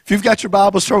If you've got your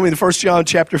Bibles, turn with me to 1 John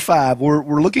chapter 5.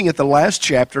 We're looking at the last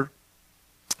chapter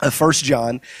of 1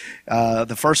 John,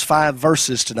 the first 5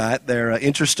 verses tonight. They're an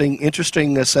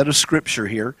interesting set of scripture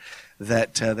here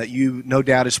that you no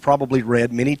doubt has probably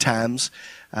read many times.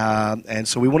 And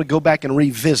so we want to go back and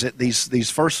revisit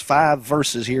these first 5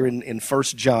 verses here in 1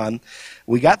 John.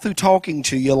 We got through talking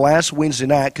to you last Wednesday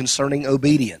night concerning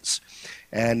obedience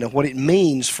and what it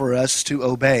means for us to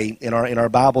obey in our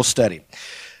Bible study.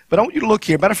 But I want you to look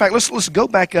here. Matter of fact, let's go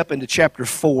back up into chapter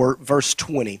 4, verse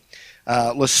 20.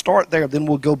 Let's start there, then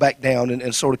we'll go back down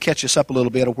and sort of catch us up a little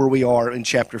bit of where we are in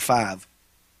chapter 5.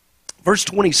 Verse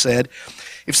 20 said,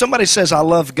 "If somebody says, 'I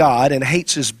love God,' and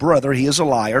hates his brother, he is a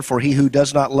liar. For he who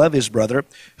does not love his brother,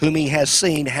 whom he has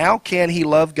seen, how can he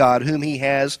love God, whom he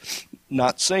has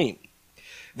not seen?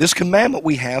 This commandment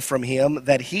we have from him,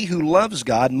 that he who loves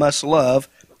God must love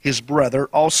his brother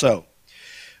also."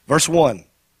 Verse 1,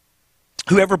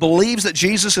 "Whoever believes that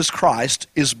Jesus is Christ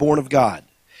is born of God.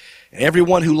 And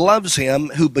everyone who loves him,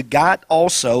 who begot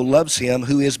also, loves him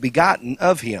who is begotten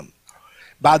of him.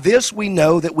 By this we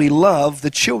know that we love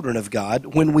the children of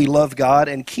God, when we love God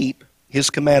and keep his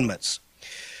commandments.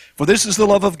 For this is the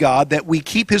love of God, that we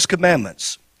keep his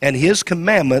commandments, and his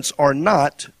commandments are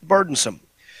not burdensome."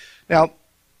 Now,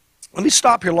 let me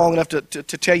stop here long enough to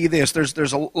tell you this.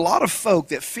 There's a lot of folk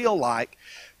that feel like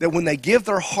that when they give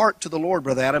their heart to the Lord,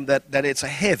 Brother Adam, that it's a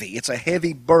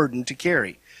heavy burden to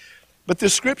carry. But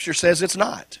this scripture says it's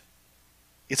not.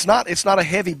 It's not a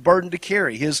heavy burden to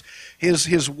carry.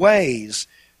 His ways,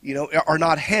 are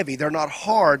not heavy. They're not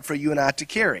hard for you and I to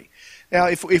carry. Now,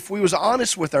 if we was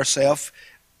honest with ourselves,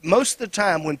 most of the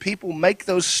time when people make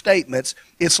those statements,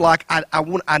 it's like I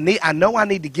know I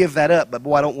need to give that up, but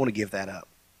boy, I don't want to give that up.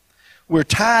 We're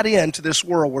tied into this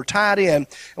world. We're tied in,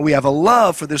 and we have a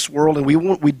love for this world, and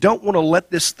we don't want to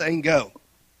let this thing go.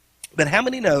 But how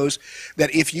many knows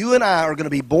that if you and I are going to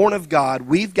be born of God,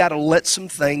 we've got to let some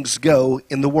things go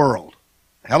in the world?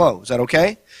 Hello, is that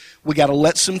okay? We got to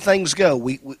let some things go.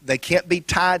 They can't be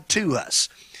tied to us.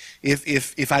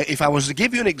 If I was to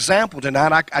give you an example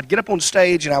tonight, I'd get up on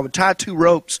stage and I would tie 2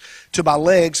 ropes to my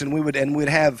legs, and we'd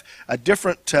have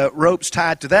different ropes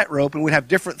tied to that rope, and we'd have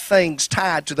different things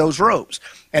tied to those ropes.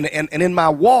 And in my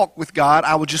walk with God,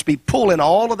 I would just be pulling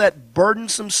all of that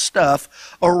burdensome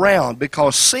stuff around,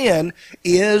 because sin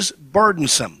is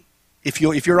burdensome. If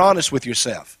you're honest with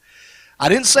yourself, I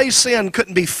didn't say sin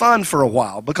couldn't be fun for a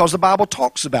while, because the Bible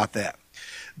talks about that.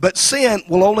 But sin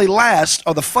will only last,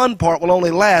 or the fun part will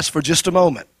only last for just a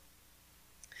moment.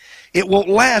 It won't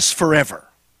last forever.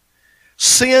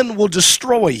 Sin will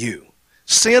destroy you.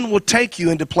 Sin will take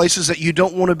you into places that you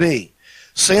don't want to be.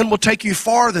 Sin will take you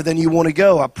farther than you want to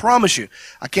go. I promise you.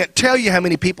 I can't tell you how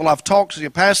many people I've talked to.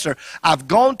 Pastor, I've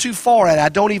gone too far and I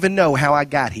don't even know how I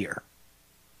got here.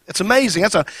 It's amazing.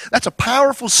 That's a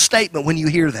powerful statement when you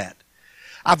hear that.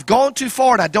 I've gone too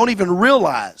far and I don't even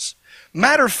realize.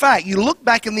 Matter of fact, you look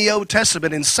back in the Old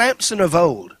Testament in Samson of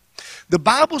old. The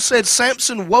Bible said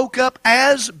Samson woke up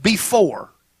as before,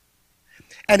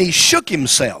 and he shook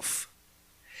himself,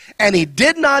 and he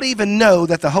did not even know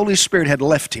that the Holy Spirit had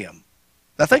left him.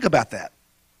 Now think about that.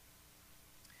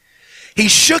 He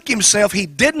shook himself. He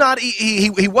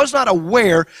was not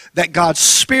aware that God's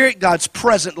Spirit, God's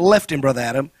presence left him, Brother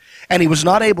Adam, and he was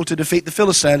not able to defeat the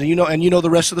Philistines, and you know the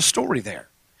rest of the story there.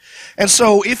 And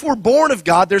so if we're born of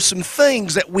God, there's some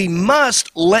things that we must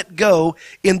let go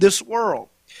in this world.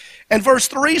 And verse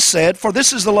 3 said, "For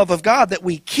this is the love of God, that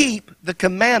we keep the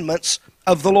commandments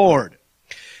of the Lord.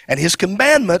 And his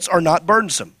commandments are not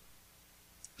burdensome.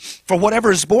 For whatever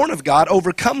is born of God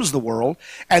overcomes the world,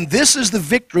 and this is the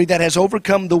victory that has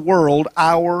overcome the world,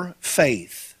 our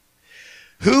faith.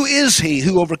 Who is he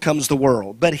who overcomes the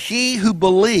world? But he who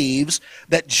believes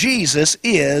that Jesus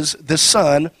is the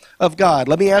Son of God."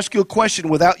 Let me ask you a question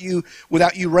without you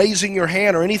raising your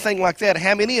hand or anything like that.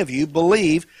 How many of you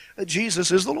believe that Jesus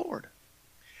is the Lord?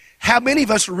 How many of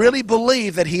us really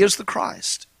believe that he is the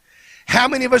Christ? How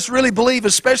many of us really believe,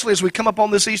 especially as we come up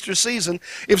on this Easter season,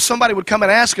 if somebody would come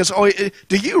and ask us, "Oh,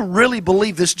 do you really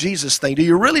believe this Jesus thing? Do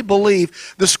you really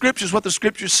believe the Scriptures, what the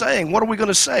Scripture's saying? What are we going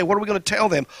to say? What are we going to tell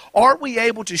them?" Are we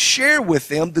able to share with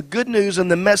them the good news and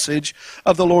the message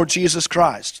of the Lord Jesus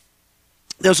Christ?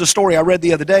 There's a story I read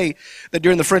the other day that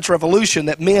during the French Revolution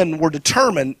that men were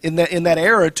determined in that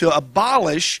era to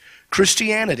abolish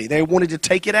Christianity. They wanted to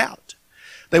take it out.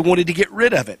 They wanted to get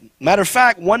rid of it. Matter of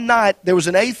fact, one night there was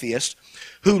an atheist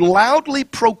who loudly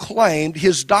proclaimed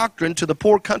his doctrine to the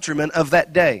poor countrymen of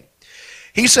that day.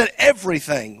 He said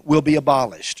everything will be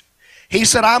abolished. He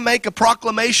said, I make a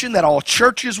proclamation that all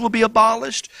churches will be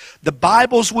abolished, the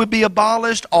Bibles will be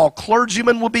abolished, all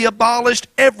clergymen will be abolished,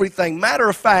 everything. Matter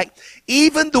of fact,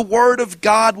 even the Word of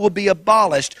God will be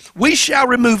abolished. We shall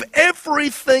remove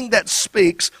everything that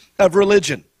speaks of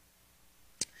religion.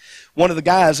 One of the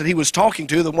guys that he was talking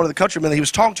to, one of the countrymen that he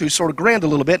was talking to, sort of grinned a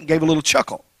little bit and gave a little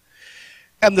chuckle.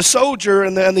 And the soldier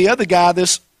and the other guy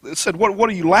said, what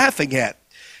are you laughing at?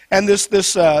 And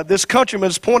this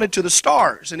countryman pointed to the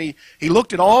stars, and he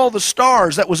looked at all the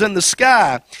stars that was in the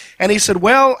sky, and he said,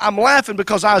 well, I'm laughing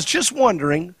because I was just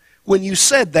wondering, when you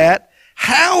said that,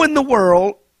 how in the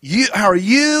world are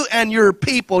you and your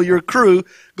people, your crew,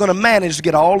 going to manage to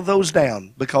get all of those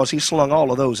down? Because he slung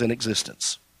all of those in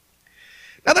existence.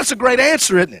 Now that's a great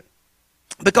answer, isn't it?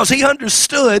 Because he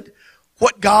understood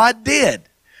what God did.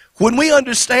 When we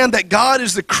understand that God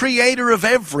is the creator of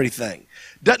everything,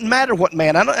 doesn't matter what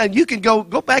man. And you can go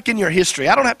back in your history.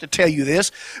 I don't have to tell you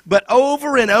this, but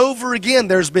over and over again,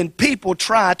 there's been people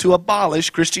try to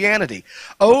abolish Christianity.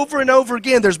 Over and over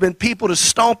again, there's been people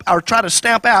to try to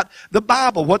stamp out the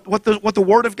Bible, what the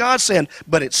Word of God said.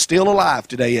 But it's still alive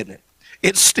today, isn't it?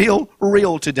 It's still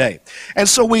real today. And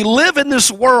so we live in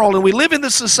this world and we live in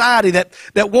this society that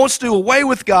wants to do away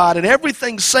with God and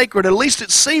everything's sacred. At least it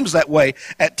seems that way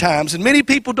at times. And many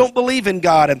people don't believe in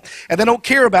God and they don't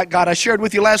care about God. I shared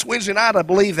with you last Wednesday night, I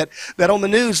believe, that on the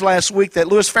news last week that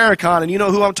Louis Farrakhan, and you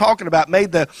know who I'm talking about,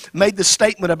 made the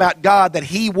statement about God that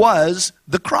he was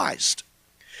the Christ.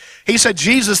 He said,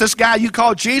 Jesus, this guy you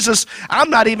call Jesus,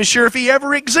 I'm not even sure if he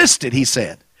ever existed, he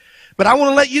said. But I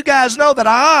want to let you guys know that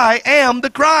I am the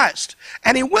Christ.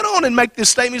 And he went on and make this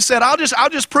statement. He said, I'll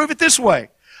just prove it this way.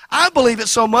 I believe it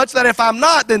so much that if I'm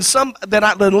not, then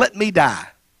let me die.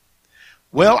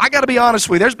 Well, I got to be honest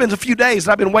with you. There's been a few days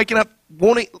that I've been waking up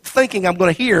thinking I'm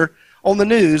going to hear on the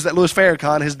news that Louis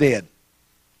Farrakhan is dead.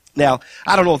 Now,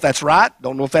 I don't know if that's right,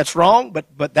 don't know if that's wrong,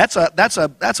 but that's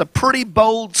a pretty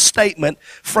bold statement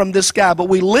from this guy. But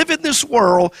we live in this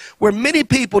world where many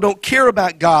people don't care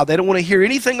about God. They don't want to hear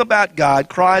anything about God,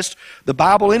 Christ, the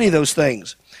Bible, any of those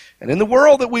things. And in the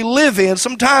world that we live in,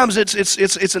 sometimes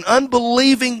it's an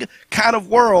unbelieving kind of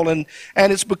world, and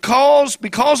it's because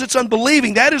it's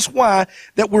unbelieving, that is why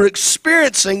that we're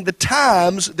experiencing the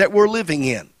times that we're living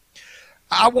in.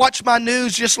 I watch my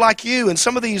news just like you, and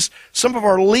some of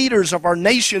our leaders of our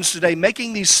nations today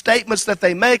making these statements that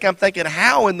they make, I'm thinking,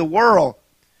 how in the world?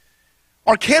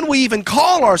 Or can we even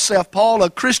call ourselves, Paul, a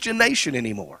Christian nation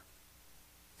anymore?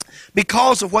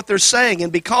 Because of what they're saying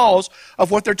and because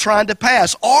of what they're trying to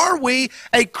pass. Are we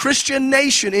a Christian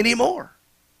nation anymore?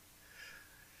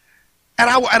 And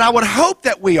I would hope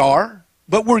that we are,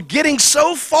 but we're getting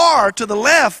so far to the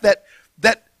left that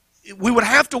we would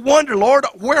have to wonder, Lord,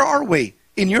 where are we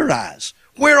in your eyes?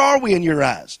 Where are we in your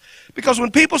eyes? Because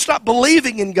when people stop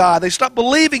believing in God, they stop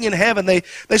believing in heaven, they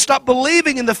stop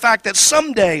believing in the fact that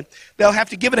someday they'll have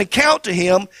to give an account to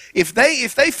Him. If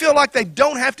they feel like they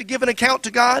don't have to give an account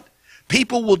to God,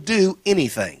 people will do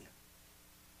anything.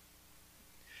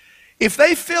 If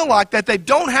they feel like that they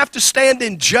don't have to stand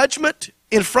in judgment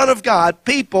in front of God,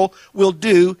 people will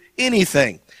do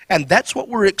anything. And that's what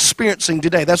we're experiencing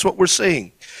today. That's what we're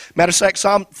seeing. Matter of fact,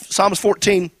 Psalms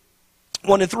 14,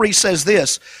 1 and 3 says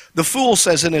this, the fool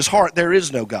says in his heart, there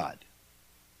is no God.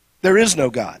 There is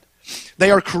no God. They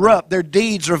are corrupt. Their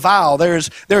deeds are vile. There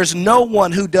is no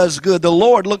one who does good. The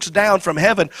Lord looks down from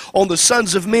heaven on the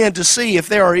sons of men to see if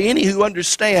there are any who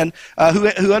understand,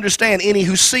 who understand, any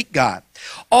who seek God.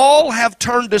 All have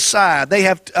turned aside. They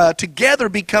have together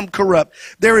become corrupt.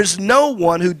 There is no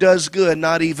one who does good,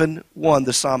 not even one,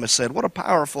 the psalmist said. What a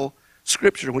powerful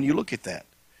scripture when you look at that.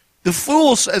 The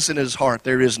fool says in his heart,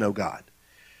 there is no God.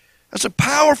 That's a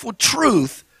powerful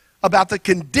truth about the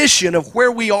condition of where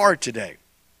we are today.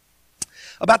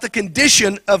 About the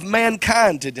condition of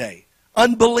mankind today.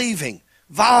 Unbelieving,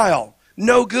 vile,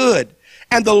 no good.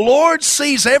 And the Lord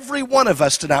sees every one of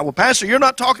us tonight. Well, Pastor, you're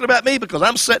not talking about me because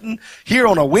I'm sitting here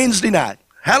on a Wednesday night.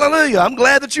 Hallelujah, I'm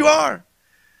glad that you are.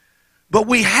 But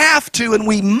we have to and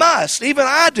we must, even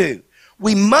I do,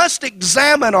 we must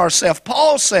examine ourselves.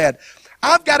 Paul said,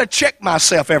 I've got to check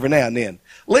myself every now and then.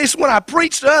 At least when I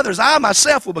preach to others, I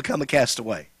myself will become a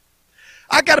castaway.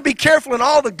 I've got to be careful in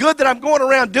all the good that I'm going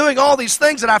around doing, all these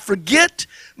things, that I forget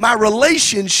my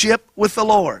relationship with the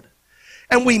Lord.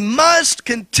 And we must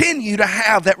continue to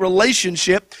have that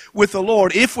relationship with the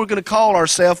Lord if we're going to call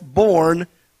ourselves born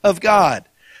of God.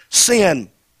 Sin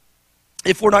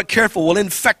if we're not careful, will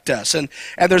infect us. And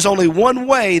there's only one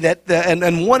way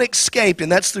and one escape,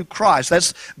 and that's through Christ.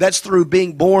 That's through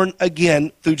being born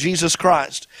again through Jesus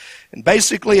Christ. And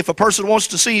basically, if a person wants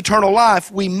to see eternal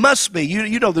life, we must be.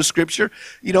 You know the scripture.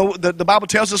 You know, the Bible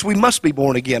tells us we must be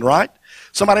born again, right?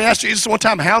 Somebody asked Jesus one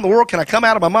time, how in the world can I come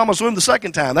out of my mama's womb the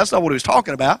second time? That's not what he was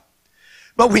talking about.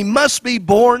 But we must be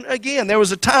born again. There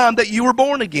was a time that you were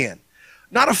born again.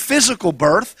 Not a physical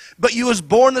birth, but you was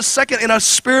born the second in a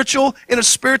spiritual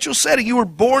setting. You were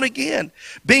born again.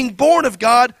 Being born of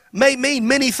God may mean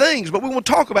many things, but we won't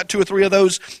talk about 2 or 3 of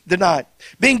those tonight.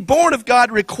 Being born of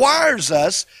God requires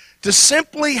us to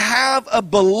simply have a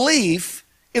belief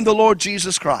in the Lord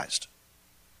Jesus Christ.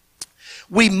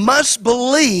 We must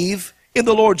believe in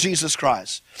the Lord Jesus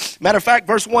Christ. Matter of fact,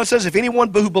 verse 1 says, if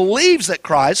anyone who believes that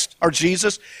Christ, or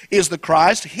Jesus, is the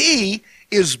Christ, he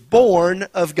is born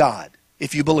of God,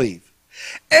 if you believe.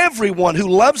 Everyone who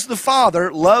loves the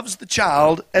Father loves the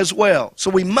child as well. So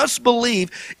we must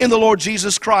believe in the Lord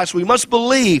Jesus Christ. We must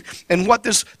believe in what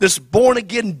this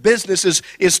born-again business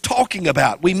is talking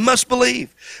about. We must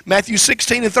believe. Matthew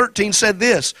 16:13 said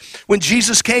this, when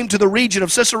Jesus came to the region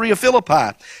of Caesarea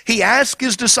Philippi, he asked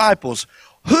his disciples,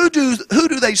 who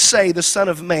do they say the Son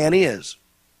of Man is?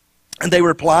 And they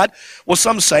replied, well,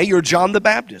 some say you're John the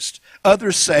Baptist.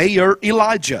 Others say you're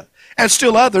Elijah. And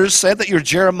still others said that you're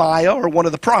Jeremiah or one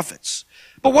of the prophets.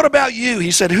 But what about you?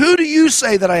 He said, who do you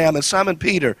say that I am? And Simon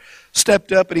Peter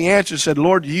stepped up and he answered and said,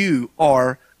 Lord, you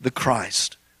are the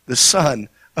Christ, the Son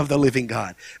of the living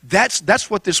God. That's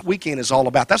what this weekend is all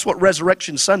about. That's what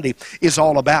Resurrection Sunday is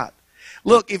all about.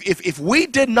 Look, if we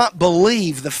did not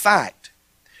believe the fact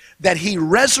that he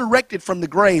resurrected from the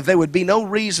grave, there would be no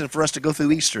reason for us to go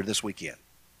through Easter this weekend.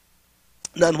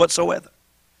 None whatsoever.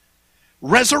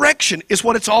 Resurrection is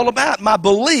what it's all about. My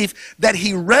belief that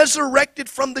he resurrected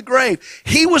from the grave.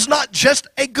 He was not just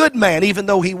a good man, even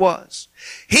though he was.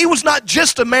 He was not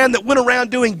just a man that went around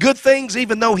doing good things,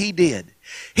 even though he did.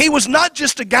 He was not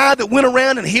just a guy that went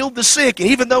around and healed the sick, and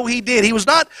even though he did. He was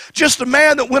not just a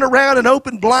man that went around and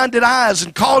opened blinded eyes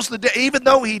and caused the dead, even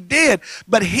though he did.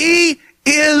 But he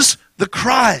is the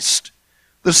Christ,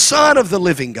 the Son of the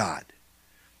living God.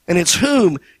 And it's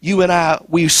whom you and I,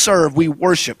 we serve, we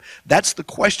worship. That's the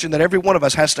question that every one of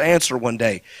us has to answer one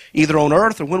day, either on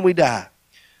earth or when we die.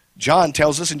 John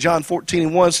tells us in John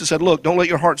 14:1, he said, look, don't let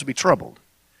your hearts be troubled.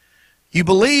 You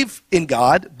believe in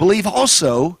God, believe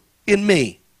also in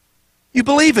me. You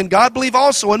believe in God, believe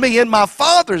also in me. In my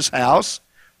Father's house,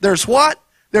 there's what?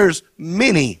 There's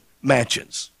many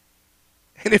mansions.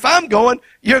 And if I'm going,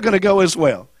 you're going to go as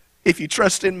well. If you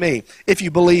trust in me, if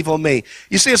you believe on me.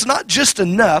 You see, it's not just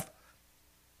enough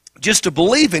just to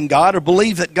believe in God or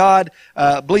believe that God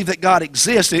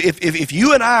exists. If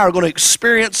you and I are going to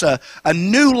experience a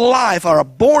new life or a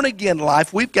born-again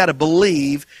life, we've got to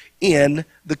believe in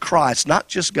the Christ, not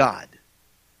just God.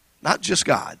 Not just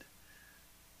God.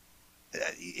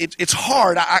 It's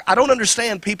hard. I don't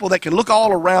understand people that can look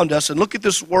all around us and look at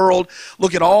this world,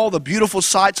 look at all the beautiful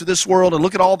sights of this world, and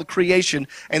look at all the creation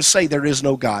and say there is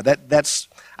no God.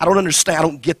 I don't understand. I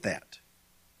don't get that.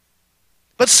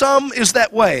 But some is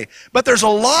that way. But there's a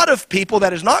lot of people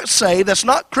that is not saved, that's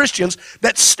not Christians,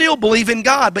 that still believe in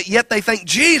God, but yet they think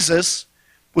Jesus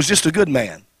was just a good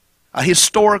man, a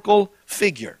historical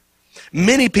figure.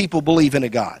 Many people believe in a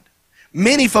God.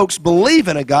 Many folks believe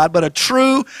in a God, but a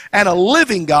true and a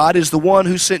living God is the one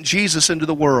who sent Jesus into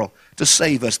the world to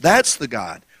save us. That's the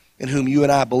God in whom you and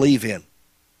I believe in.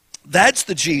 That's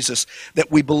the Jesus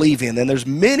that we believe in. And there's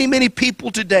many, many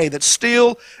people today that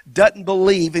still doesn't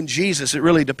believe in Jesus. It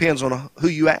really depends on who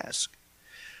you ask.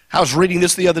 I was reading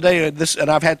this the other day, and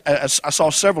I saw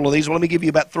several of these. Well, let me give you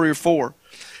about 3 or 4.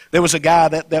 There was a guy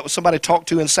that somebody talked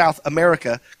to in South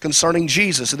America concerning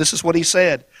Jesus, and this is what he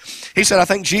said. He said, I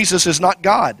think Jesus is not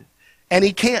God, and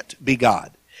he can't be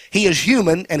God. He is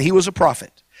human, and he was a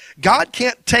prophet. God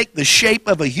can't take the shape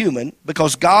of a human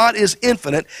because God is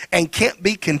infinite and can't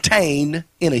be contained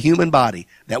in a human body.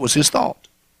 That was his thought.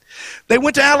 They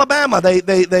went to Alabama.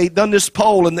 They done this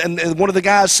poll, and one of the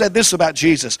guys said this about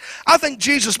Jesus. I think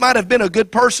Jesus might have been a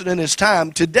good person in his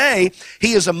time. Today,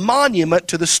 he is a monument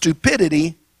to the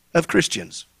stupidity of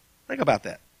Christians. Think about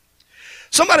that.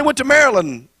 Somebody went to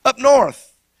Maryland, up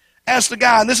north, asked the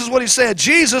guy, and this is what he said.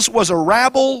 Jesus was a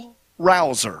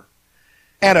rabble-rouser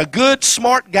and a good,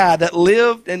 smart guy that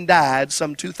lived and died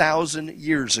some 2,000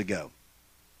 years ago.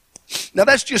 Now,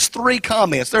 that's just 3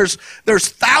 comments. There's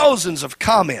thousands of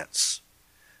comments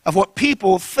of what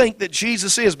people think that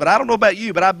Jesus is. But I don't know about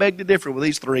you, but I beg to differ with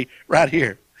these 3 right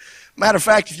here. Matter of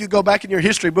fact, if you go back in your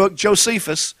history book,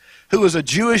 Josephus, who was a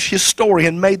Jewish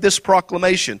historian, made this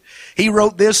proclamation. He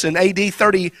wrote this in AD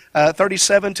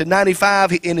 37 to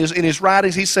 95 in his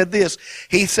writings. He said this.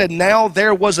 He said, "Now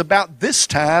there was about this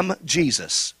time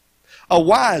Jesus, a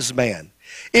wise man,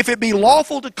 if it be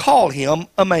lawful to call him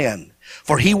a man.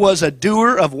 For he was a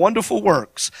doer of wonderful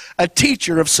works, a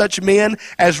teacher of such men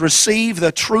as receive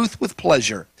the truth with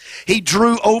pleasure. He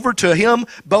drew over to him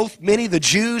both many the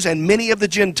Jews and many of the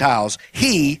Gentiles.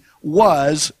 He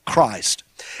was Christ.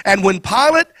 And when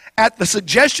Pilate, at the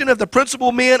suggestion of the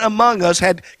principal men among us,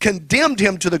 had condemned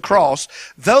him to the cross,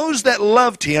 those that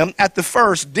loved him at the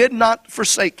first did not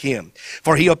forsake him.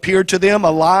 For he appeared to them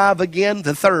alive again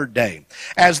the third day,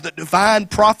 as the divine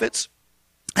prophets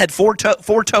had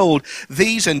foretold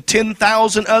these and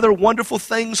 10,000 other wonderful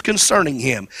things concerning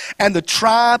him. And the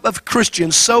tribe of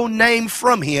Christians so named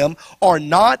from him are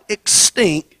not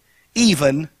extinct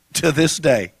even to this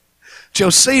day."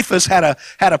 Josephus had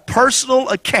a personal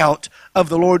account of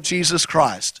the Lord Jesus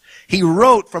Christ. He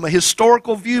wrote from a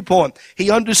historical viewpoint. He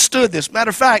understood this. Matter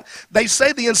of fact, they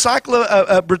say the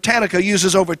Encyclopedia Britannica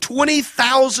uses over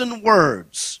 20,000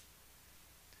 words.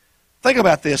 Think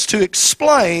about this, to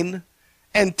explain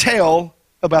and tell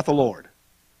about the Lord,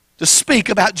 to speak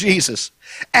about Jesus.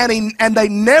 And they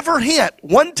never hint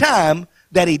one time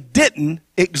that he didn't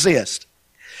exist.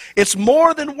 It's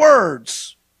more than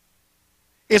words.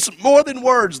 It's more than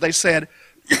words, they said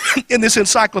in this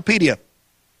encyclopedia.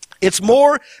 It's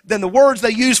more than the words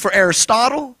they use for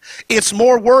Aristotle. It's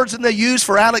more words than they use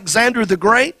for Alexander the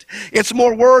Great. It's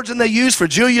more words than they use for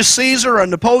Julius Caesar or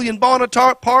Napoleon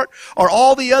Bonaparte or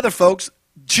all the other folks.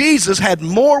 Jesus had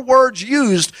more words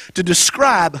used to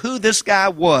describe who this guy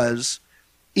was,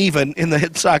 even in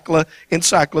the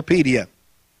encyclopedia.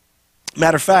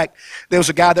 Matter of fact, there was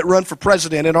a guy that ran for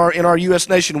president in our U.S.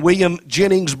 nation, William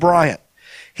Jennings Bryan.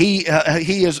 He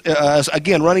is,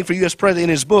 again, running for U.S. president. In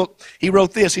his book, he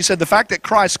wrote this. He said, "The fact that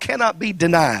Christ cannot be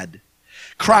denied.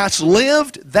 Christ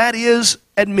lived, that is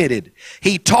admitted.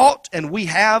 He taught, and we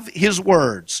have his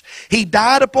words. He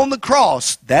died upon the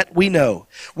cross, that we know.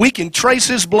 We can trace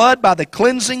his blood by the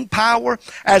cleansing power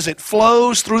as it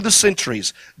flows through the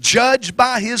centuries. Judged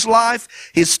by his life,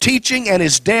 his teaching, and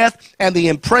his death, and the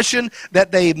impression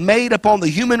that they made upon the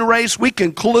human race, we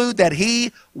conclude that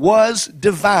he was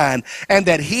divine, and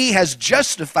that he has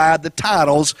justified the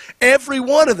titles, every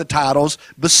one of the titles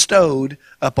bestowed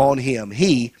upon him.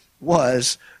 He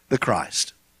was the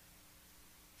Christ."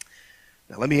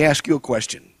 Now let me ask you a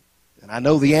question, and I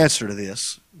know the answer to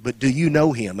this, but do you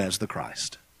know him as the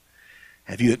Christ?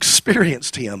 Have you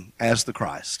experienced him as the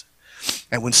Christ?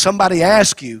 And when somebody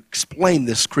asks you, explain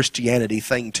this Christianity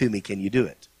thing to me, can you do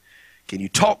it? Can you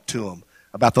talk to them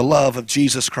about the love of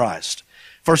Jesus Christ?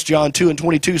 1 John 2 and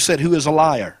 22 said, "Who is a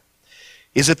liar?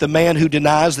 Is it the man who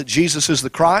denies that Jesus is the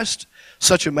Christ?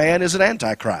 Such a man is an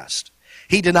antichrist.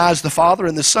 He denies the Father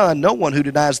and the Son. No one who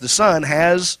denies the Son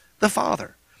has the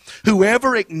Father.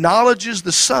 Whoever acknowledges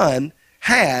the Son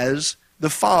has the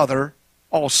Father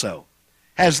also."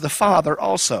 Has the Father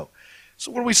also.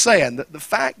 So what are we saying? The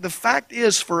fact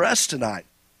is for us tonight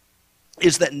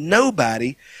is that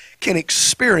nobody can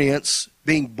experience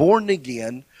being born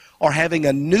again or having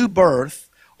a new birth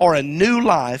or a new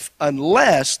life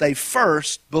unless they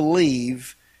first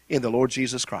believe in the Lord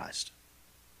Jesus Christ.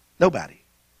 Nobody.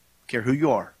 Care who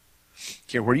you are,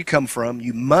 care where you come from,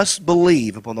 you must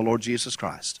believe upon the Lord Jesus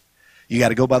Christ. You got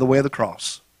to go by the way of the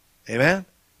cross. Amen?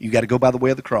 You got to go by the way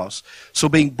of the cross. So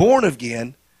being born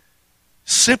again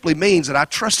simply means that I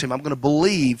trust him. I'm going to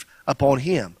believe upon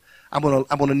him. I'm going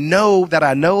to know that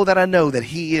I know that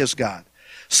he is God.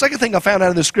 Second thing I found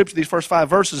out in the scripture, these first 5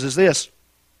 verses, is this.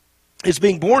 It's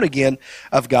being born again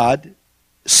of God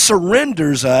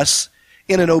surrenders us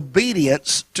in an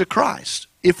obedience to Christ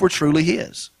if we're truly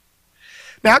his.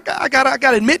 Now, I got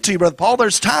to admit to you, Brother Paul,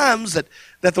 there's times that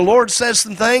the Lord says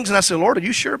some things, and I say, "Lord, are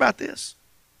you sure about this?"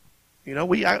 You know,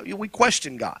 we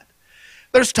question God.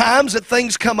 There's times that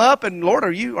things come up, and Lord,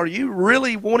 are you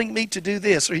really wanting me to do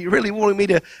this? Are you really wanting me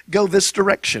to go this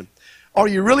direction? Are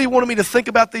you really wanting me to think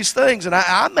about these things? And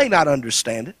I may not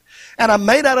understand it, and I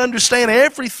may not understand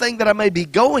everything that I may be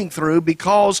going through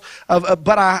because of,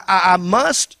 but I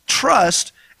must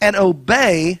trust and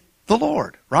obey the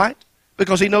Lord, right?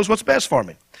 Because he knows what's best for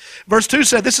me. Verse 2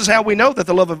 said, "This is how we know that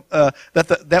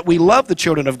that we love the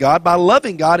children of God, by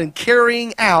loving God and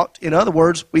carrying out," in other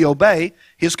words, we obey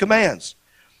his commands.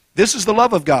 This is the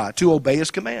love of God, to obey his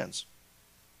commands.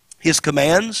 His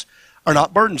commands are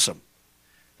not burdensome.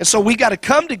 And so we got to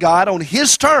come to God on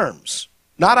his terms,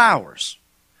 not ours.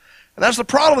 And that's the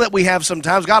problem that we have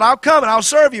sometimes. God, I'll come and I'll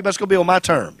serve you, but it's going to be on my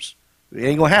terms. It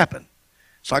ain't going to happen.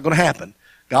 It's not going to happen.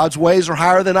 God's ways are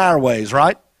higher than our ways,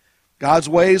 right? God's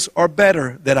ways are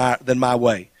better than my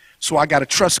way. So I got to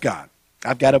trust God.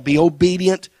 I've got to be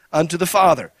obedient unto the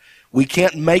Father. We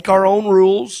can't make our own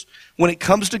rules when it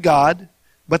comes to God,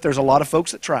 but there's a lot of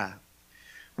folks that try.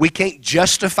 We can't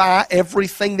justify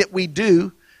everything that we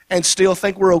do and still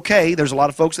think we're okay. There's a lot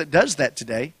of folks that does that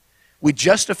today. We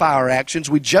justify our actions.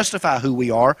 We justify who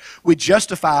we are. We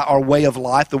justify our way of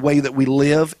life, the way that we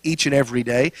live each and every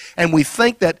day. And we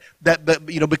think that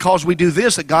because we do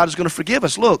this, that God is going to forgive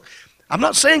us. Look, I'm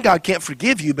not saying God can't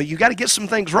forgive you, but you got to get some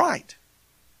things right.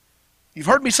 You've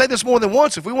heard me say this more than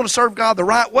once. If we want to serve God the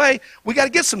right way, we got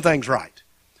to get some things right.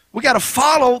 We got to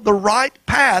follow the right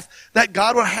path that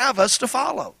God would have us to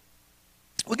follow.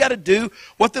 We got to do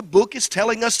what the book is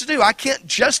telling us to do. I can't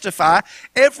justify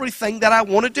everything that I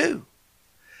want to do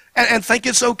and think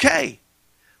it's okay.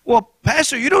 Well,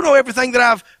 Pastor, you don't know everything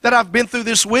that I've been through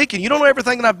this week, and you don't know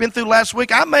everything that I've been through last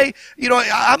week. I may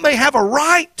have a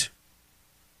right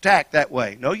to act that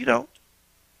way. No, you don't.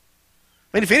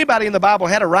 I mean, if anybody in the Bible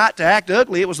had a right to act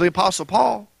ugly, it was the Apostle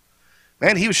Paul.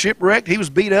 Man, he was shipwrecked. He was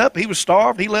beat up. He was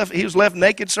starved. He was left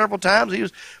naked several times. He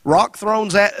was rock thrown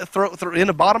in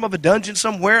the bottom of a dungeon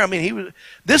somewhere. I mean,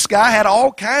 this guy had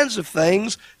all kinds of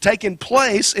things taking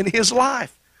place in his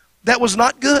life. That was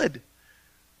not good.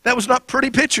 That was not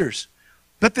pretty pictures.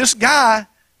 But this guy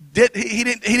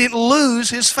didn't lose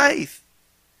his faith.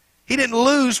 He didn't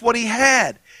lose what he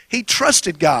had. He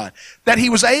trusted God. That he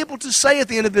was able to say at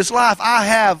the end of his life, I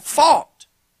have fought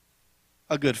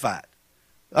a good fight.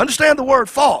 Understand the word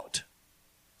fought.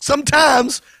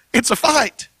 Sometimes it's a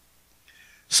fight.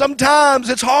 Sometimes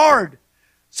it's hard.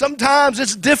 Sometimes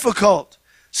it's difficult.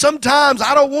 Sometimes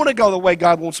I don't want to go the way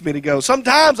God wants me to go.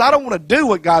 Sometimes I don't want to do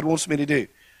what God wants me to do.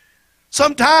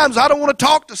 Sometimes I don't want to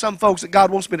talk to some folks that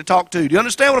God wants me to talk to. Do you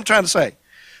understand what I'm trying to say?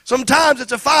 Sometimes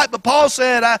it's a fight, but Paul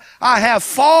said, I have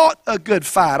fought a good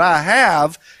fight. I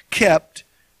have kept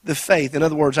the faith. In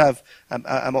other words,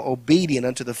 I'm obedient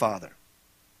unto the Father.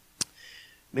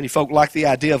 Many folk like the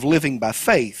idea of living by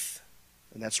faith,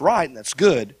 and that's right and that's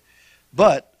good,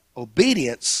 but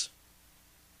obedience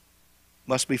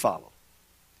must be followed.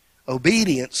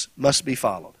 Obedience must be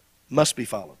followed. Must be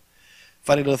followed.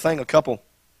 Funny little thing, a couple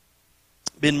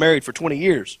been married for 20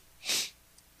 years.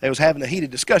 They was having a heated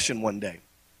discussion one day.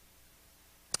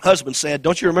 Husband said,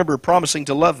 don't you remember promising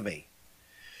to love me?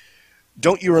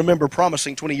 Don't you remember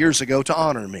promising 20 years ago to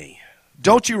honor me?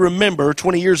 Don't you remember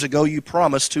 20 years ago you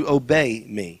promised to obey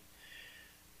me?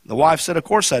 The wife said, of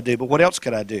course I do, but what else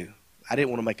could I do? I didn't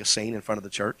want to make a scene in front of the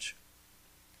church.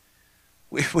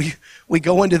 We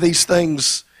go into these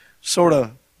things sort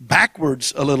of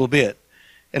backwards a little bit.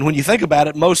 And when you think about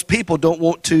it, most people don't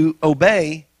want to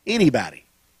obey anybody.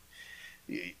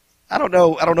 I don't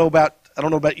know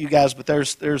about you guys, but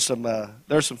there's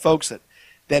some folks that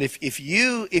if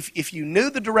you knew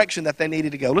the direction that they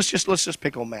needed to go, let's just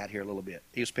pick on Matt here a little bit.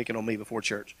 He was picking on me before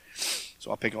church,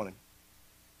 so I'll pick on him.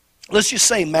 Let's just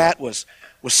say Matt was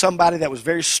somebody that was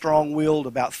very strong-willed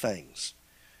about things,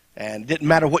 and it didn't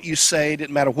matter what you say,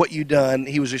 didn't matter what you done.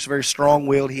 He was just very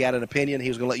strong-willed. He had an opinion. He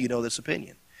was going to let you know this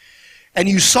opinion, and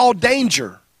you saw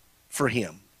danger for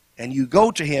him, and you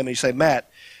go to him and you say, Matt,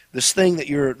 this thing that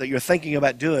you're thinking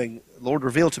about doing, Lord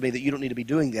revealed to me that you don't need to be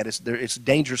doing that. It's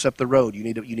dangerous up the road. You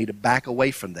need to back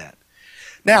away from that.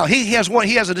 Now he has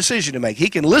a decision to make. He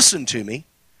can listen to me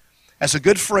as a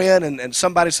good friend and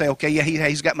somebody say, okay, yeah,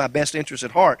 he's got my best interest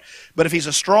at heart. But if he's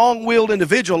a strong-willed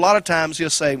individual, a lot of times he'll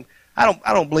say, I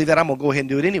don't believe that. I'm going to go ahead and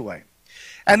do it anyway.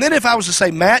 And then if I was to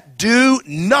say, Matt, do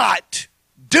not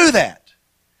do that.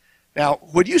 Now,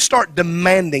 when you start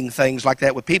demanding things like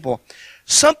that with people,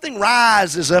 something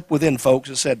rises up within folks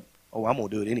and said, oh, I'm going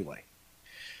to do it anyway.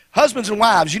 Husbands and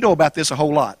wives, you know about this a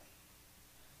whole lot.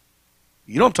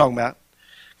 You know what I'm talking about.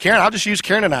 Karen, I'll just use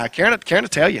Karen and I. Karen to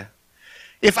tell you.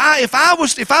 If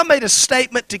I made a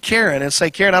statement to Karen and say,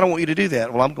 Karen, I don't want you to do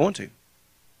that, well, I'm going to.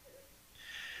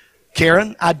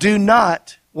 Karen, I do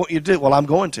not want you to do it, well, I'm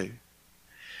going to.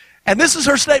 And this is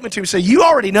her statement to me. Say, you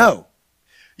already know.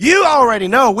 You already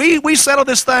know. We settled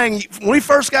this thing when we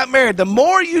first got married. The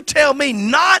more you tell me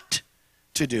not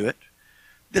to do it,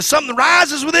 there's something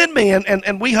rises within me.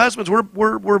 And we husbands,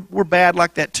 we're bad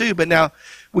like that too. But now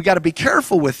we got to be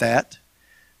careful with that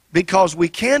because we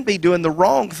can be doing the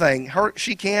wrong thing.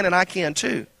 She can and I can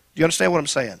too. Do you understand what I'm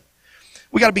saying?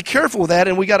 We got to be careful with that,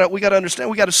 and we got to understand.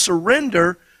 We got to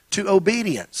surrender to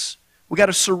obedience. We got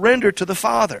to surrender to the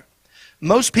Father.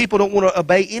 Most people don't want to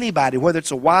obey anybody, whether it's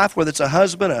a wife, whether it's a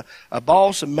husband, a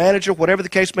boss, a manager, whatever the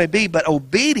case may be. But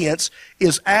obedience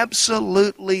is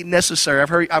absolutely necessary.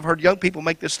 I've heard young people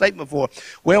make this statement before.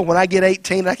 Well, when I get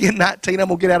 18, I get 19, I'm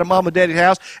going to get out of mom and daddy's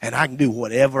house, and I can do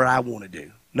whatever I want to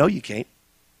do. No, you can't.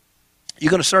 You're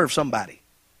going to serve somebody.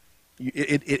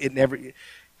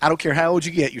 I don't care how old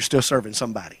you get, you're still serving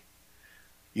somebody.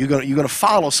 You're going to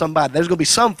follow somebody. There's going to be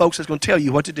some folks that's going to tell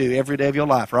you what to do every day of your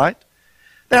life, right?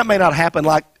 That may not happen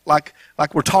like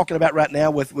we're talking about right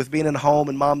now with being in the home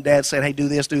and mom and dad saying, hey, do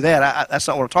this, do that. That's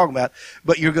not what I'm talking about.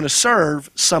 But you're going to serve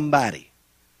somebody.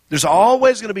 There's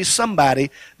always going to be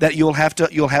somebody that you'll have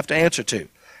to answer to.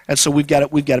 And so we've got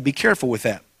to be careful with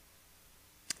that.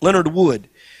 Leonard Wood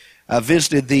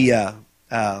visited the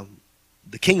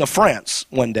King of France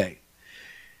one day.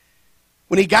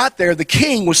 When he got there, the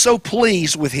king was so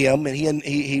pleased with him, and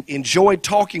he enjoyed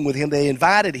talking with him, they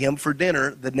invited him for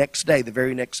dinner the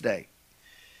very next day.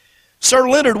 Sir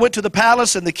Leonard went to the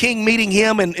palace, and the king, meeting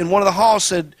him in one of the halls,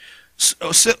 said,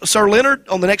 Sir Leonard,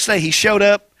 on the next day, he showed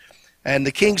up, and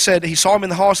the king said, he saw him in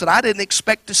the hall, said, I didn't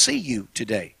expect to see you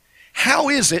today. How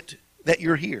is it that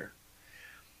you're here?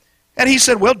 And he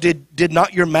said, well, did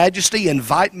not your majesty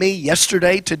invite me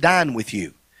yesterday to dine with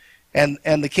you? And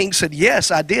the king said,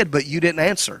 yes, I did, but you didn't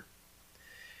answer.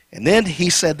 And then he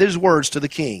said these words to the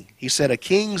king. He said, a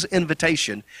king's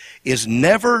invitation is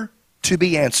never to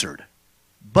be answered,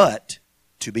 but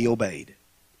to be obeyed.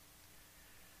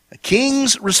 A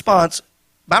king's response,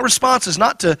 my response is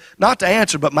not to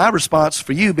answer, but my response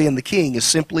for you being the king is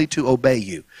simply to obey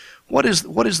you. What is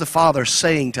the Father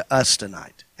saying to us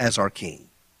tonight as our king?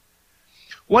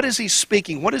 What is he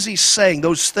speaking? What is he saying?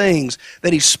 Those things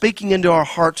that he's speaking into our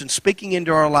hearts and speaking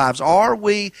into our lives. Are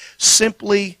we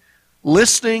simply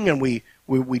listening and we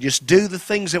just do the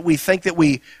things that we think that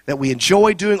we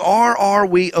enjoy doing, or are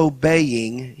we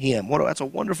obeying him? That's a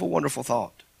wonderful, wonderful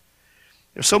thought.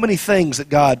 There's so many things that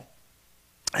God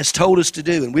has told us to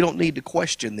do, and we don't need to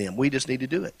question them. We just need to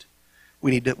do it.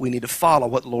 We need to follow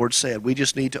what the Lord said. We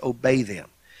just need to obey them.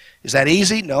 Is that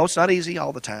easy? No, it's not easy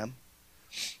all the time.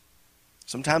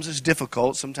 Sometimes it's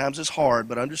difficult, sometimes it's hard,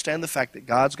 but understand the fact that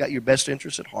God's got your best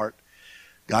interest at heart.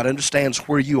 God understands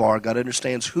where you are. God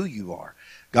understands who you are.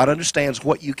 God understands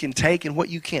what you can take and what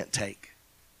you can't take.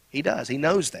 He does. He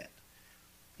knows that.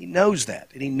 He knows that,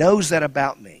 and he knows that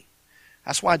about me.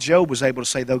 That's why Job was able to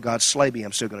say, though God slay me,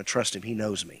 I'm still going to trust him. He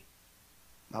knows me.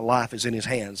 My life is in his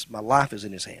hands. My life is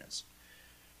in his hands.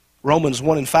 Romans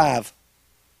 1:5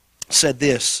 said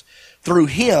this, through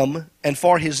him and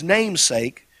for his name's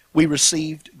sake, we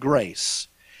received grace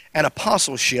and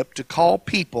apostleship to call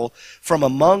people from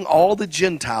among all the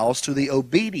Gentiles to the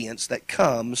obedience that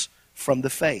comes from the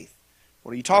faith.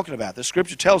 What are you talking about? The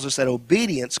scripture tells us that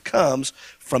obedience comes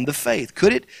from the faith.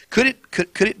 Could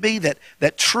it be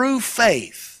that true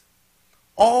faith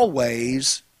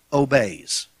always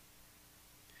obeys?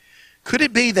 Could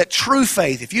it be that true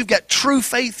faith, if you've got true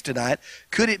faith tonight,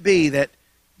 could it be that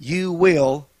you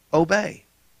will obey?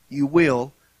 You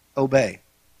will obey.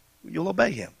 You'll obey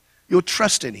him. You'll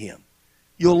trust in him.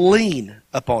 You'll lean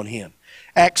upon him.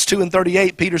 Acts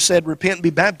 2:38, Peter said, repent and be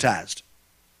baptized,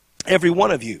 every one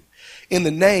of you, in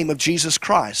the name of Jesus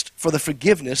Christ, for the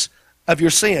forgiveness of your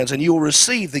sins, and you will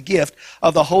receive the gift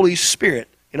of the Holy Spirit.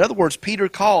 In other words, Peter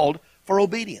called for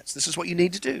obedience. This is what you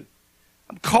need to do.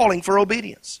 I'm calling for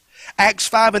obedience. Acts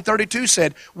 5:32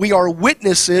 said, we are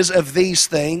witnesses of these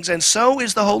things, and so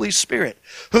is the Holy Spirit,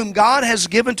 whom God has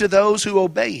given to those who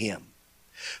obey him.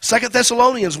 2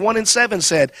 Thessalonians 1:7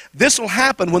 said, this will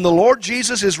happen when the Lord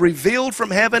Jesus is revealed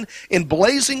from heaven in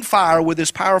blazing fire with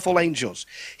his powerful angels.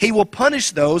 He will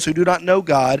punish those who do not know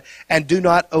God and do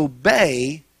not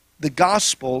obey the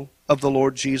gospel of the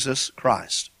Lord Jesus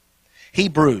Christ.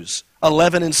 Hebrews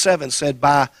 11:7 said,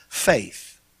 by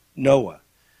faith, Noah,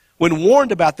 when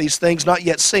warned about these things not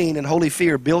yet seen, in holy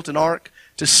fear built an ark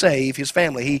to save his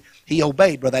family. He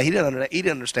obeyed, brother. He didn't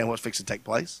understand what was fixing to take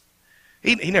place.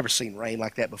 He never seen rain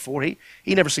like that before. He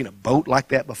never seen a boat like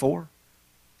that before.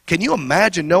 Can you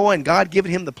imagine Noah and God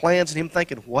giving him the plans and him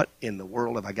thinking, what in the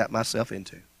world have I got myself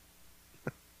into?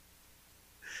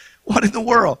 What in the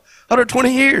world?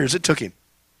 120 years it took him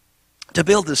to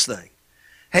build this thing.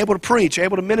 Able to preach,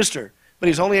 able to minister, but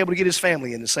he's only able to get his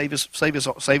family in to save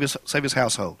his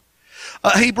household.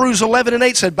 Hebrews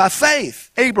 11:8 said, by faith,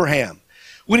 Abraham,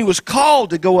 when he was called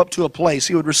to go up to a place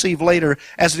he would receive later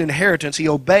as an inheritance, he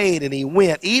obeyed and he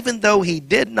went, even though he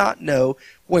did not know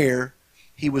where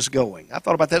he was going. I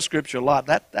thought about that scripture a lot.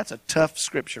 That's a tough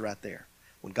scripture right there.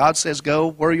 When God says go,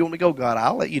 where you want me to go, God?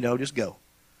 I'll let you know, just go.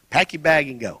 Pack your bag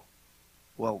and go.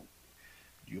 Well,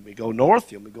 You want me to go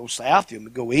north? You want me to go south? You want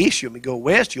me to go east? You want me to go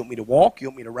west? You want me to walk? You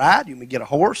want me to ride? You want me to get a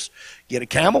horse? Get a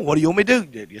camel? What do you want me to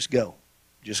do? Just go.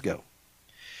 Just go.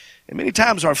 And many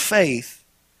times our faith,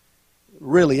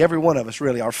 really, every one of us,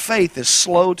 really, our faith is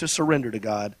slow to surrender to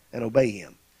God and obey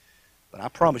Him. But I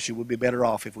promise you we'll be better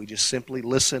off if we just simply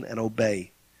listen and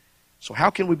obey. So how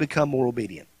can we become more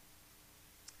obedient?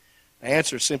 The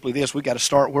answer is simply this. We've got to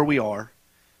start where we are.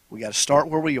 We got to start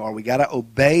where we are. We got to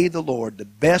obey the Lord the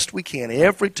best we can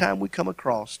every time we come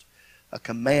across a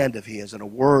command of His and a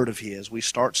word of His. We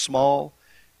start small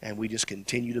and we just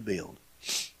continue to build.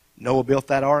 Noah built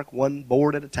that ark one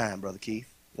board at a time, Brother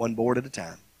Keith. One board at a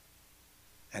time.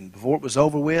 And before it was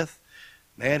over with,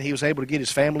 man, he was able to get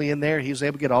his family in there. He was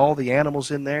able to get all the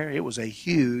animals in there. It was a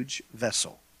huge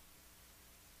vessel.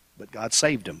 But God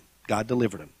saved him. God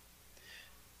delivered him.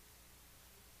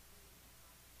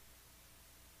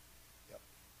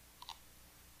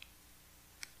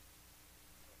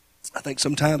 I think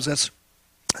sometimes that's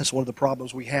one of the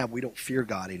problems we have. We don't fear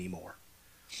God anymore.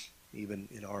 Even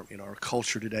in our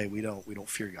culture today, we don't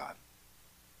fear God.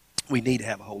 We need to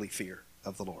have a holy fear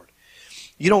of the Lord.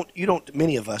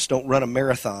 Many of us don't run a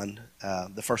marathon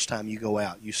the first time you go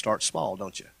out. You start small,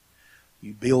 don't you?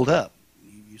 You build up.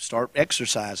 You start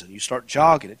exercising. You start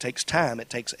jogging. It takes time. It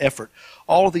takes effort.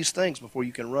 All of these things before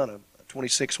you can run a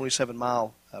 26,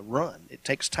 27-mile run. It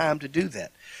takes time to do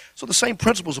that. So the same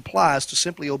principles applies to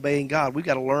simply obeying God. We've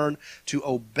got to learn to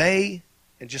obey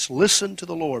and just listen to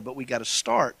the Lord, but we've got to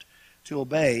start to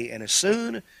obey, and as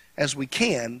soon as we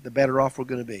can, the better off we're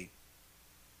going to be.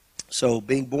 So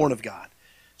being born of God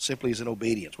simply is an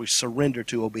obedience. We surrender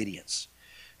to obedience.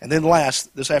 And then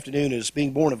last, this afternoon, is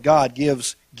being born of God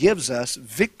gives us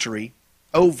victory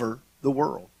over the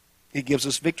world. It gives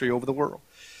us victory over the world.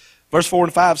 Verse 4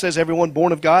 and 5 says, everyone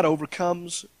born of God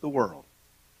overcomes the world.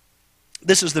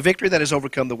 This is the victory that has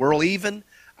overcome the world, even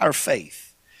our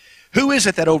faith. Who is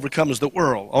it that overcomes the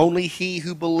world? Only he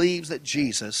who believes that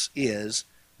Jesus is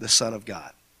the Son of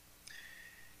God.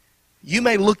 You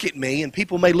may look at me, and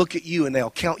people may look at you, and they'll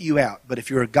count you out. But if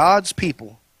you're God's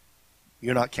people,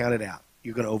 you're not counted out.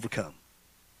 You're going to overcome.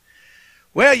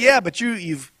 Well, yeah, but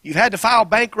you've had to file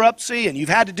bankruptcy, and you've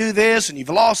had to do this, and you've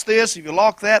lost this, and you've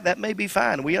lost that. That may be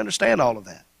fine. We understand all of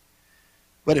that.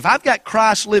 But if I've got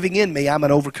Christ living in me, I'm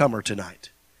an overcomer tonight.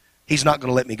 He's not going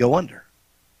to let me go under.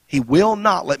 He will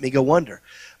not let me go under.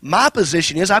 My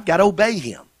position is I've got to obey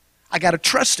Him. I've got to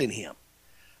trust in Him.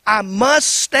 I must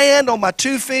stand on my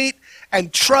 2 feet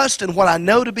and trust in what I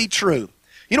know to be true.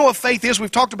 You know what faith is?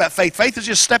 We've talked about faith. Faith is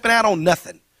just stepping out on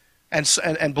nothing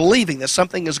and believing that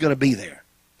something is going to be there.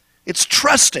 It's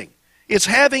trusting. It's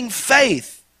having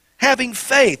faith. Having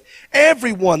faith.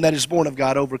 Everyone that is born of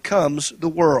God overcomes the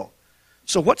world.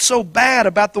 So what's so bad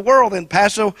about the world then,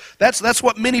 Pastor? That's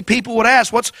what many people would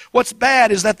ask. What's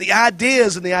bad is that the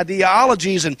ideas and the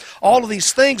ideologies and all of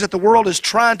these things that the world is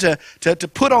trying to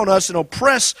put on us and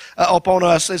oppress upon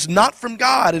us is not from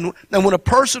God. And when a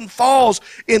person falls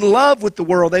in love with the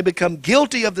world, they become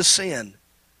guilty of the sin.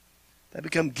 They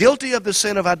become guilty of the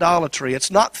sin of idolatry.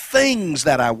 It's not things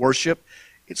that I worship.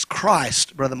 It's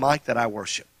Christ, Brother Mike, that I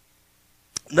worship.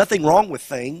 Nothing wrong with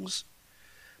things.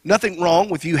 Nothing wrong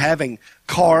with you having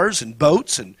cars and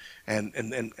boats and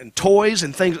toys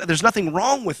and things. There's nothing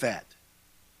wrong with that.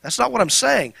 That's not what I'm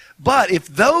saying. But if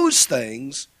those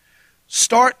things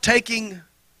start taking,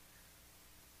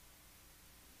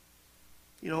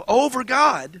 over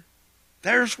God,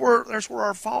 there's where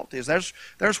our fault is. There's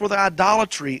where the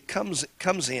idolatry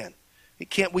comes in. We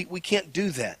can't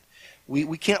do that.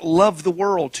 We can't love the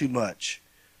world too much.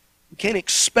 We can't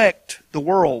expect the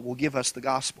world will give us the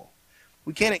gospel.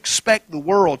 We can't expect the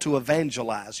world to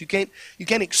evangelize. You can't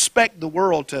expect the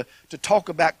world to talk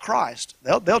about Christ.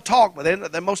 They'll talk, but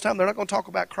most of the time they're not going to talk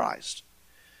about Christ.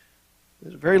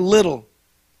 There's very little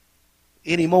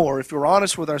anymore. If we're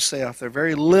honest with ourselves, there's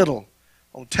very little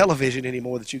on television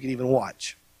anymore that you can even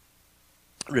watch.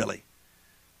 Really.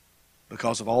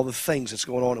 Because of all the things that's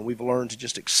going on, and we've learned to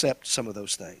just accept some of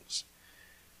those things.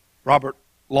 Robert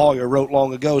Lawyer wrote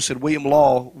long ago, said William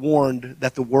Law warned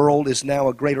that the world is now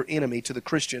a greater enemy to the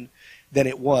Christian than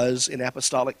it was in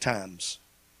apostolic times.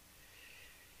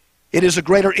 It is a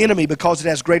greater enemy because it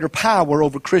has greater power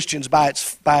over Christians by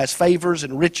its favors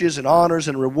and riches and honors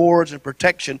and rewards and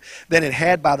protection than it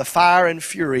had by the fire and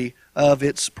fury of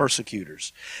its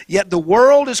persecutors. Yet the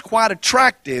world is quite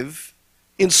attractive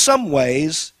in some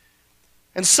ways,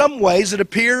 and some ways it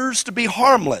appears to be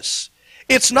harmless.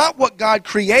 It's not what God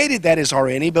created that is our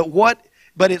enemy,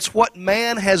 but it's what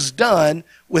man has done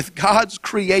with God's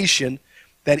creation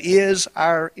that is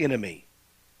our enemy.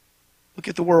 Look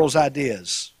at the world's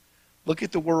ideas. Look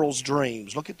at the world's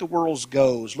dreams. Look at the world's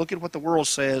goals. Look at what the world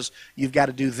says. You've got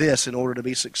to do this in order to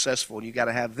be successful. You've got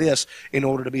to have this in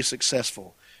order to be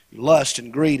successful. Lust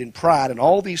and greed and pride and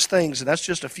all these things, and that's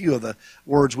just a few of the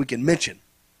words we can mention.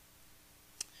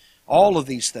 All of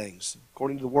these things,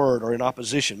 according to the Word, are in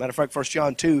opposition. Matter of fact, 1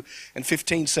 John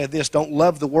 2:15 said this, don't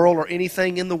love the world or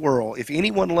anything in the world. If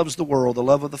anyone loves the world, the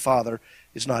love of the Father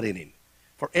is not in him.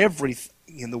 For everything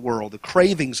in the world, the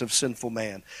cravings of sinful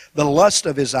man, the lust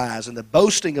of his eyes, and the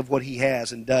boasting of what he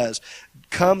has and does,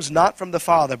 comes not from the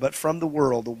Father, but from the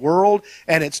world. The world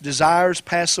and its desires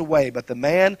pass away, but the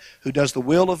man who does the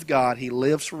will of God, he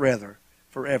lives forever.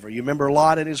 You remember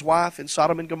Lot and his wife in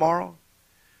Sodom and Gomorrah?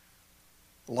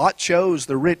 Lot chose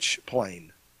the rich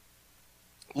plain.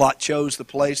 Lot chose the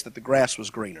place that the grass was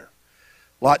greener.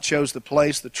 Lot chose the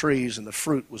place the trees and the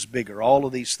fruit was bigger. All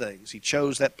of these things. He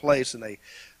chose that place, and they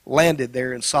landed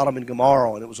there in Sodom and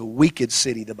Gomorrah, and it was a wicked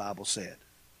city, the Bible said.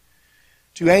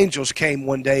 2 angels came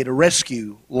one day to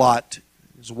rescue Lot,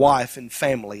 his wife and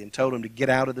family, and told him to get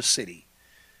out of the city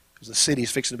because the city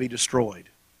is fixing to be destroyed.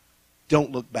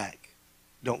 Don't look back.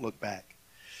 Don't look back.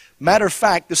 Matter of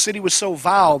fact, the city was so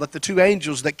vile that the 2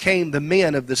 angels that came, the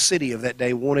men of the city of that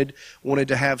day, wanted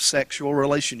to have sexual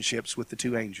relationships with the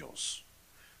 2 angels.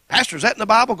 Pastor, is that in the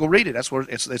Bible? Go read it. That's where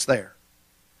it's there.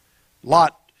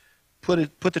 Lot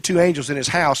put the 2 angels in his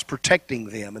house protecting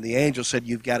them, and the angel said,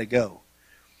 you've got to go.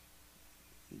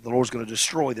 The Lord's going to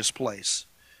destroy this place.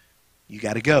 You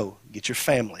got to go. Get your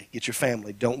family. Get your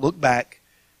family. Don't look back,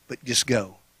 but just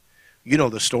go. You know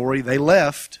the story. They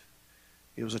left.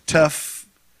 It was a tough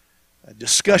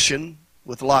discussion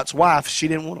with Lot's wife. She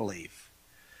didn't want to leave.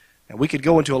 And we could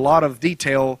go into a lot of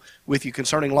detail with you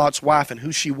concerning Lot's wife and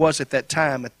who she was at that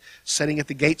time, sitting at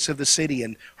the gates of the city,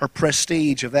 and her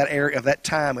prestige of that area, of that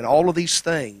time, and all of these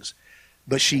things.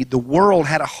 But the world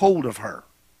had a hold of her.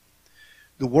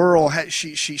 The world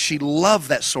she loved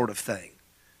that sort of thing.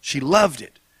 She loved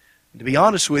it. And to be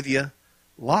honest with you,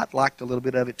 Lot liked a little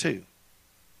bit of it too.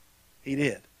 He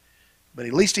did. But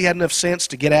at least he had enough sense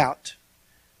to get out.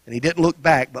 And he didn't look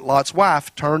back, but Lot's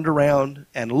wife turned around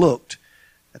and looked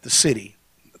at the city.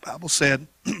 The Bible said,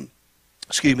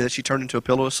 that she turned into a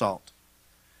pillow of salt.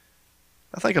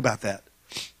 Now think about that.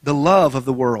 The love of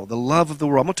the world, the love of the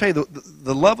world. I'm going to tell you,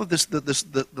 the love of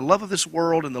the love of this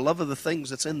world and the love of the things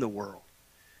that's in the world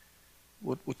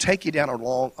will take you down a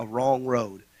wrong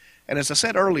road. And as I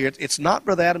said earlier, it's not,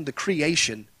 Brother Adam, the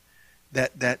creation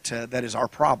that is our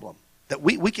problem. That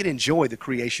we can enjoy the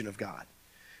creation of God.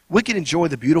 We can enjoy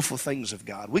the beautiful things of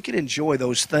God. We can enjoy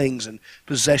those things and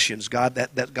possessions, God,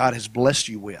 that God has blessed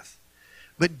you with.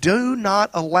 But do not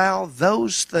allow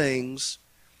those things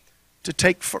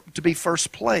to be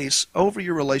first place over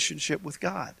your relationship with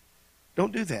God.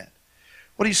 Don't do that.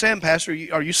 What are you saying, Pastor?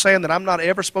 Are you saying that I'm not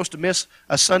ever supposed to miss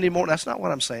a Sunday morning? That's not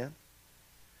what I'm saying.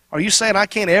 Are you saying I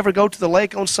can't ever go to the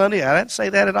lake on Sunday? I didn't say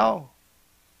that at all.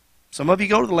 Some of you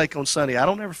go to the lake on Sunday. I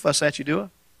don't ever fuss at you, do I?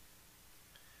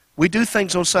 We do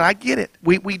things on Sunday. I get it.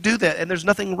 We do that, and there's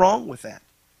nothing wrong with that.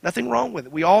 Nothing wrong with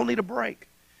it. We all need a break.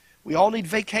 We all need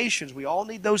vacations. We all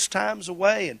need those times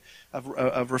away and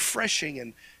of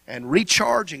refreshing and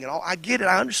recharging and all. I get it.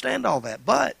 I understand all that.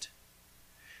 But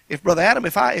if, Brother Adam,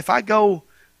 if I go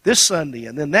this Sunday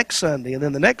and then next Sunday and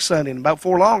then the next Sunday and about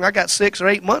before long I got 6 or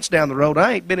 8 months down the road,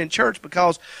 I ain't been in church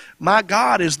because my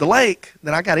God is the lake,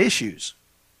 then I got issues.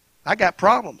 I got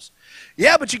problems.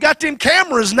 Yeah, but you got them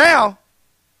cameras now.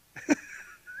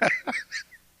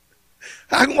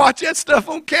 I can watch that stuff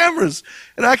on cameras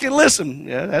and I can listen.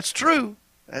 Yeah, that's true.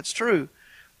 That's true.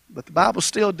 But the Bible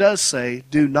still does say,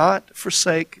 do not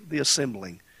forsake the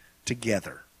assembling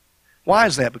together. Why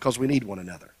is that? Because we need one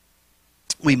another.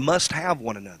 We must have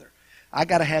one another. I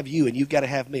got to have you and you've got to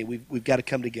have me. We've got to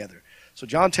come together. So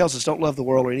John tells us don't love the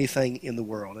world or anything in the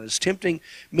world. And as tempting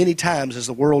many times as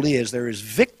the world is, there is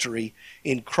victory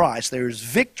in Christ. There is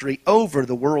victory over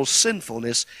the world's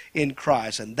sinfulness in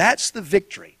Christ. And that's the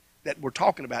victory that we're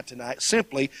talking about tonight.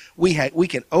 Simply, we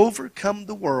can overcome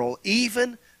the world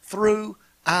even through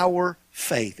our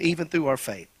faith. Even through our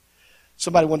faith.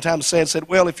 Somebody one time said,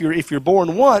 well, if you're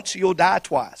born once, you'll die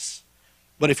twice.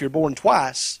 But if you're born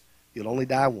twice, you'll only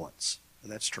die once.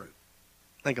 And that's true.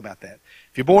 Think about that.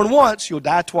 If you're born once, you'll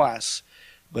die twice.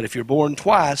 But if you're born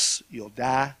twice, you'll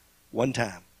die one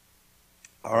time.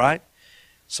 All right?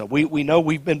 So we know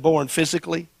we've been born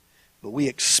physically, but we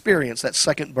experience that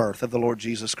second birth of the Lord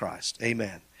Jesus Christ.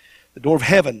 Amen. The door of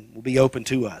heaven will be open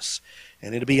to us.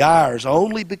 And it'll be ours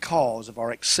only because of our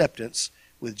acceptance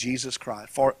with Jesus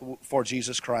Christ, for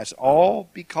Jesus Christ. All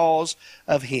because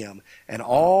of Him, and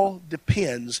all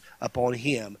depends upon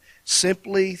Him,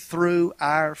 simply through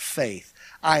our faith.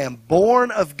 I am born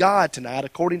of God tonight,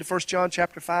 according to 1 John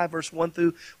chapter 5, verse 1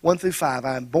 through 5.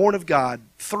 I am born of God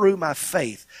through my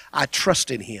faith. I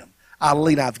trust in Him.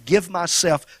 I've give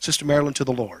myself, Sister Marilyn, to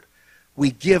the Lord.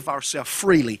 We give ourselves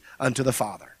freely unto the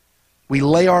Father. We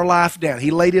lay our life down.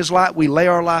 He laid His life. We lay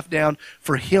our life down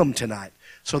for Him tonight,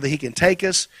 so that He can take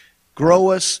us,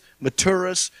 grow us, mature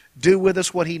us, do with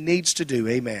us what He needs to do.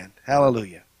 Amen.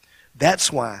 Hallelujah.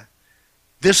 That's why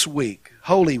this week,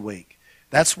 Holy Week,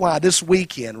 that's why this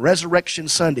weekend, Resurrection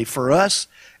Sunday, for us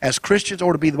as Christians,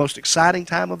 ought to be the most exciting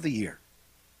time of the year.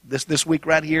 This week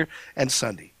right here and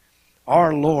Sunday.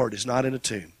 Our Lord is not in a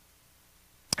tomb.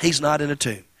 He's not in a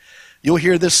tomb. You'll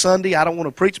hear this Sunday, I don't want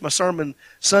to preach my sermon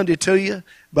Sunday to you,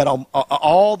 but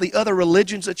all the other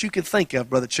religions that you can think of,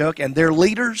 Brother Chuck, and their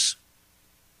leaders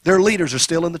are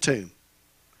still in the tomb.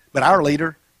 But our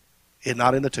leader is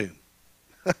not in the tomb.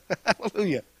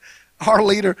 Hallelujah. Our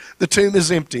leader, the tomb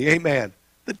is empty. Amen.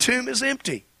 The tomb is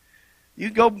empty. You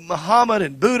go Muhammad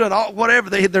and Buddha and all, whatever,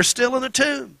 they're still in the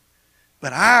tomb.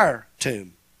 But our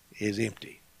tomb is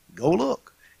empty. Go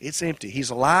look. It's empty. He's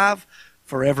alive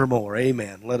forevermore.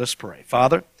 Amen. Let us pray.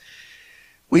 Father,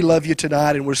 we love you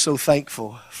tonight, and we're so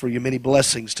thankful for your many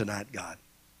blessings tonight, God.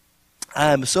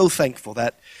 I am so thankful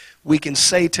that we can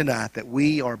say tonight that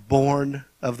we are born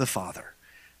of the Father.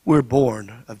 We're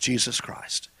born of Jesus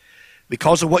Christ.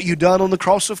 Because of what you've done on the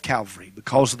cross of Calvary,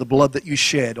 because of the blood that you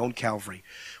shed on Calvary,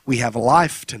 we have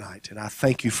life tonight, and I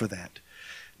thank you for that.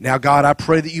 Now, God, I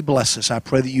pray that you bless us. I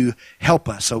pray that you help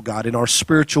us, oh God, in our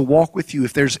spiritual walk with you.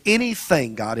 If there's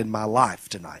anything, God, in my life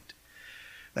tonight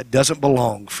that doesn't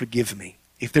belong, forgive me.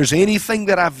 If there's anything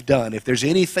that I've done, if there's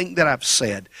anything that I've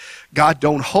said, God,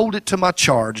 don't hold it to my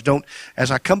charge. Don't, as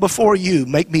I come before you,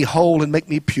 make me whole and make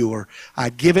me pure. I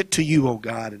give it to you, oh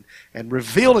God, and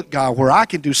reveal it, God, where I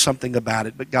can do something about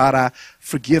it. But God, I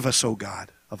forgive us, oh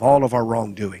God, of all of our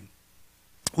wrongdoing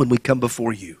when we come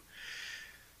before you.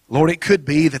 Lord, it could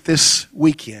be that this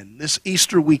weekend, this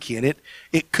Easter weekend,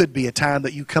 it could be a time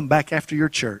that you come back after your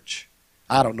church.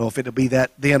 I don't know if it'll be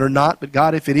that then or not, but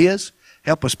God, if it is,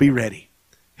 help us be ready.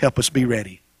 Help us be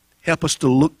ready. Help us to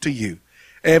look to you.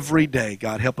 Every day,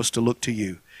 God, help us to look to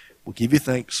you. We'll give you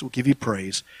thanks. We'll give you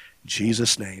praise. In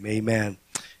Jesus' name, amen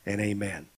and amen.